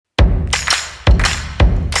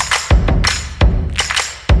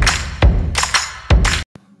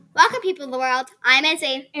people of the world. I'm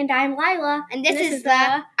Izzie. And I'm Lyla. And this is the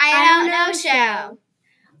I Don't Know Show.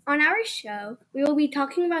 On our show, we will be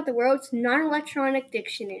talking about the world's non-electronic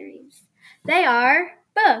dictionaries. They are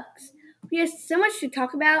books. We have so much to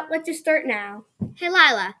talk about. Let's just start now. Hey,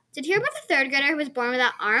 Lyla, did you hear about the third grader who was born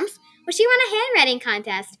without arms? Well, she won a handwriting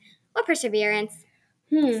contest. What perseverance.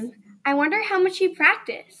 I wonder how much she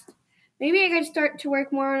practiced. Maybe I could start to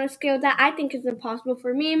work more on a skill that I think is impossible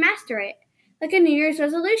for me and master it, like a New Year's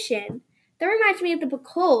resolution. That reminds me of the book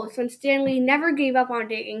Holes, when Stanley never gave up on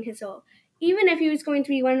digging his hole, even if he was going to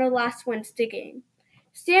be one of the last ones digging.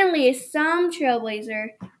 Stanley is some trailblazer.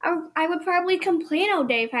 I would probably complain all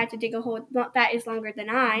day if I had to dig a hole that is longer than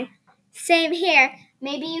I. Same here.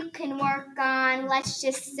 Maybe you can work on, let's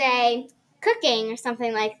just say, cooking or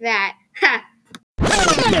something like that. Ha!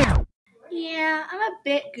 Yeah, I'm a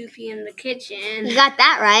bit goofy in the kitchen. You got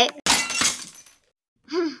that right.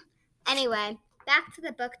 Anyway, back to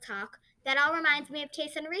the book talk. That all reminds me of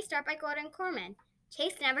Chase and Restart by Gordon Corman.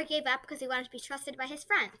 Chase never gave up because he wanted to be trusted by his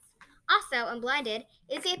friends. Also, in Blinded,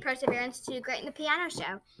 Izzie had perseverance to do great in the piano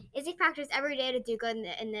show. Izzie practiced every day to do good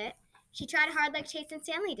in it. She tried hard like Chase and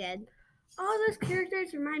Stanley did. All those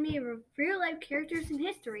characters remind me of real-life characters in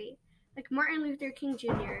history, like Martin Luther King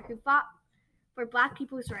Jr., who fought for Black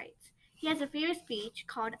people's rights. He has a famous speech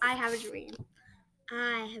called I Have a Dream.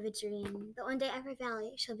 I have a dream that one day every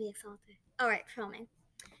valley shall be exalted. All right, filming.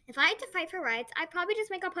 If I had to fight for rights, I'd probably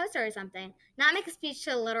just make a poster or something, not make a speech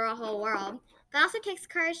to the literal whole world. But it also takes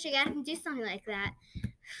courage to get up and do something like that.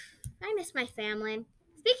 I miss my family.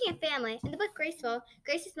 Speaking of family, in the book Graceful,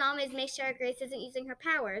 Grace's mom is make sure Grace isn't using her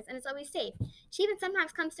powers and is always safe. She even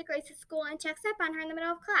sometimes comes to Grace's school and checks up on her in the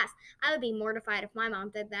middle of class. I would be mortified if my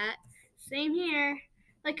mom did that. Same here.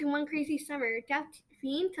 Like in One Crazy Summer,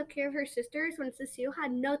 Daphne took care of her sisters when Cecile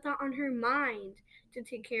had no thought on her mind to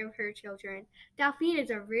take care of her children. Daphne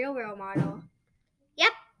is a real role model.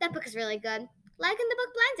 Yep, that book is really good. Like in the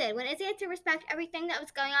book Blended, when Izzie had to respect everything that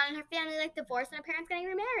was going on in her family, like divorce and her parents getting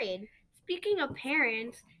remarried. Speaking of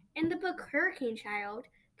parents, in the book Hurricane Child,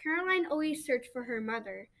 Caroline always searched for her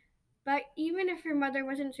mother. But even if her mother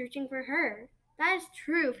wasn't searching for her, that is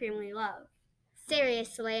true family love.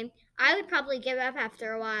 Seriously, I would probably give up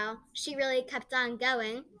after a while. She really kept on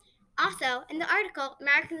going. Also, in the article,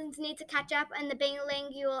 Americans Need to Catch Up in the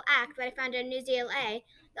Bilingual Act that I found in New Zealand,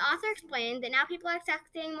 the author explained that now people are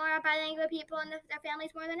accepting more bilingual people in their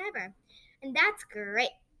families more than ever. And that's great.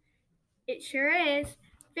 It sure is.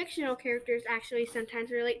 Fictional characters actually sometimes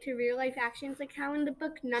relate to real-life actions, like how in the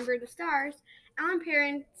book Number the Stars, Alan's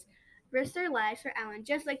parents risked their lives for Alan,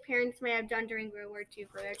 just like parents may have done during World War II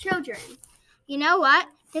for their children. You know what?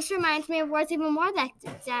 This reminds me of wars even more back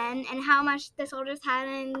then and how much the soldiers had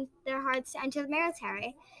in their hearts to enter the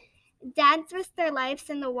military. Dads risked their lives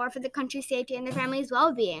in the war for the country's safety and their family's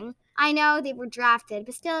well-being. I know they were drafted,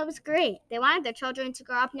 but still it was great. They wanted their children to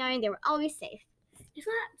grow up knowing they were always safe. Isn't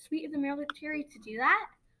that sweet of the military to do that?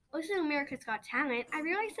 Also, in America's Got Talent, I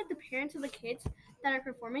realized that the parents of the kids that are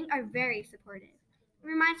performing are very supportive. It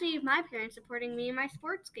reminds me of my parents supporting me in my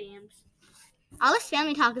sports games. All this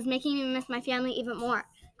family talk is making me miss my family even more.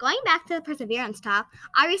 Going back to the perseverance talk,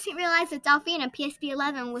 I recently realized that Delphine in PSP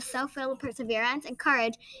 11 was so filled with perseverance and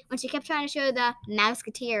courage when she kept trying to show the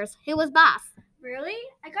Mouseketeers who was boss. Really?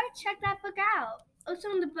 I gotta check that book out. Also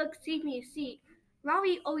in the book Save Me a Seat,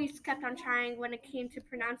 Robbie always kept on trying when it came to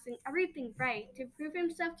pronouncing everything right to prove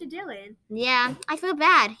himself to Dylan. Yeah, I feel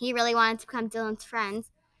bad. He really wanted to become Dylan's friend.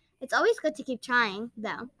 It's always good to keep trying,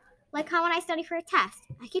 though. Like how when I study for a test,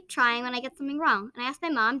 I keep trying when I get something wrong, and I ask my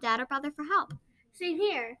mom, dad, or brother for help. Same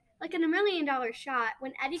here. Like in $1 Million Shot,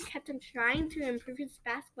 when Eddie kept on trying to improve his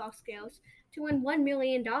basketball skills to win $1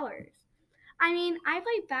 million. I mean, I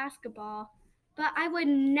play basketball, but I would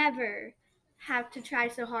never have to try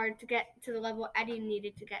so hard to get to the level Eddie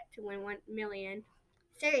needed to get to win $1 million.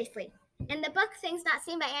 Seriously. In the book Things Not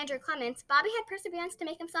Seen by Andrew Clements, Bobby had perseverance to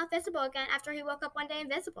make himself visible again after he woke up one day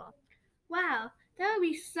invisible. Wow, that would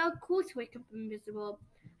be so cool to wake up invisible.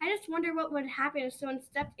 I just wonder what would happen if someone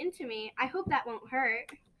stepped into me. I hope that won't hurt.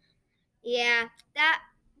 Yeah.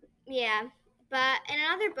 But in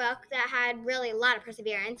another book that had really a lot of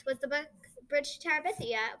perseverance was the book Bridge to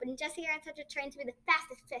Terabithia, when Jesse earned such a train to be the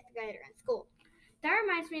fastest fifth grader in school. That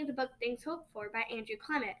reminds me of the book Things Hoped For by Andrew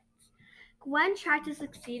Clements. Gwen tried to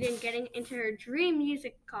succeed in getting into her dream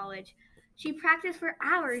music college. She practiced for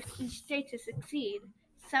hours each day to succeed.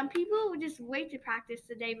 Some people would just wait to practice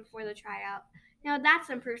the day before the tryout. Now that's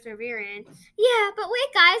some perseverance. Yeah, but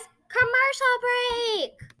wait guys, commercial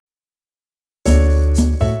break!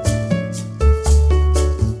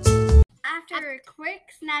 After a quick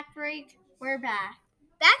snack break, we're back.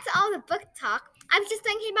 back to all the book talk. I was just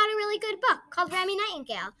thinking about a really good book called Rami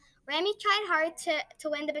Nightingale. Rami tried hard to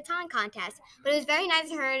win the baton contest, but it was very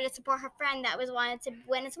nice of her to support her friend that wanted to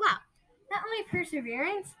win as well. Not only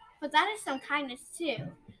perseverance, but that is some kindness too.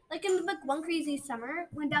 Like in the book One Crazy Summer,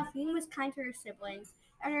 when Delphine was kind to her siblings,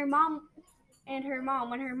 and her mom when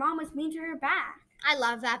her mom was mean to her back. I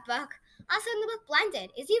love that book. Also in the book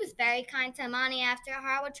Blended, Izzie was very kind to Amani after a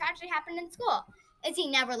horrible tragedy happened in school. Izzie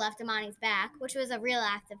never left Amani's back, which was a real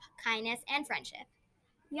act of kindness and friendship.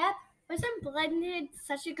 Yep, wasn't Blended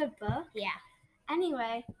such a good book? Yeah.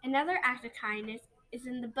 Anyway, another act of kindness is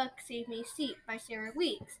in the book Save Me a Seat by Sarah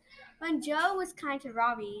Weeks, when Joe was kind to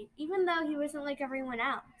Robbie, even though he wasn't like everyone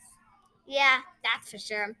else. Yeah, that's for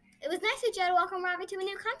sure. It was nice of Joe to welcome Robbie to a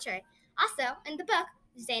new country. Also, in the book,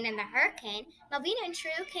 Zane and the Hurricane, Malvina and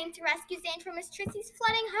True came to rescue Zane from Miss Tritsy's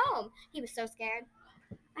flooding home. He was so scared.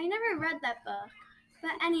 I never read that book.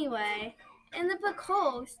 But anyway, in the book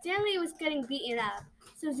Hole, Stanley was getting beaten up,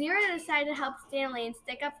 so Zero decided to help Stanley and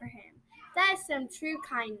stick up for him. That is some true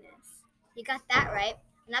kindness. You got that right.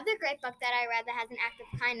 Another great book that I read that has an act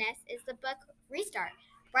of kindness is the book Restart.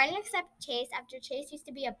 Brendan accepts Chase after Chase used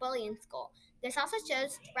to be a bully in school. This also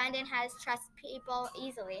shows Brendan has trust people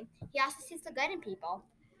easily. He also sees the good in people.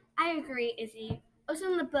 I agree, Izzie. Also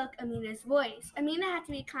in the book Amina's Voice, Amina had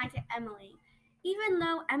to be kind to Emily, even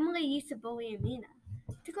though Emily used to bully Amina.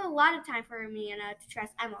 It took a lot of time for Amina to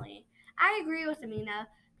trust Emily. I agree with Amina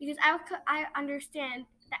because I understand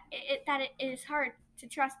that it is hard to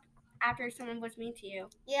trust after someone was mean to you.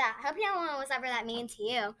 Yeah, I hope no one was ever that mean to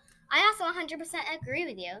you. I also 100% agree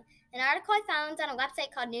with you. An article I found on a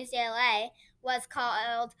website called Newsday LA was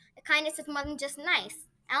called Kindness is More Than Just Nice.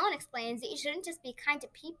 Ellen explains that you shouldn't just be kind to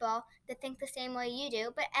people that think the same way you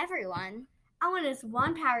do, but everyone. Ellen is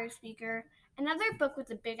one power speaker. Another book with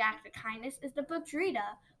a big act of kindness is the book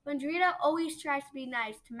Drita, when Drita always tries to be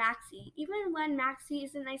nice to Maxie, even when Maxie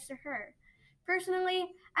isn't nice to her. Personally,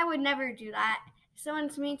 I would never do that. If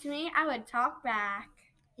someone's mean to me, I would talk back.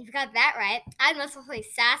 You've got that right. I'd most likely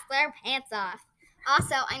sass their pants off.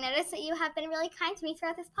 Also, I noticed that you have been really kind to me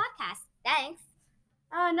throughout this podcast. Thanks.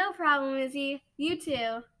 No problem, Izzie. You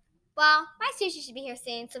too. Well, my sushi should be here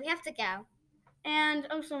soon, so we have to go. And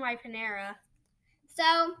also my Panera.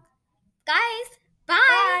 So, guys, bye.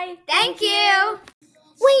 Bye. Thank you.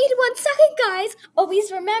 Wait 1 second, guys.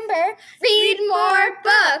 Always remember, read more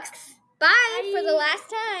books. Bye for the last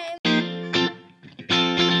time.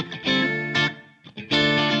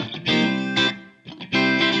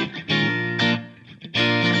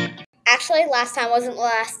 Actually, last time wasn't the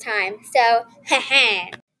last time, so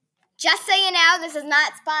just so you know, this is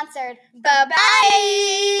not sponsored.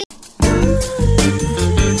 Bye-bye!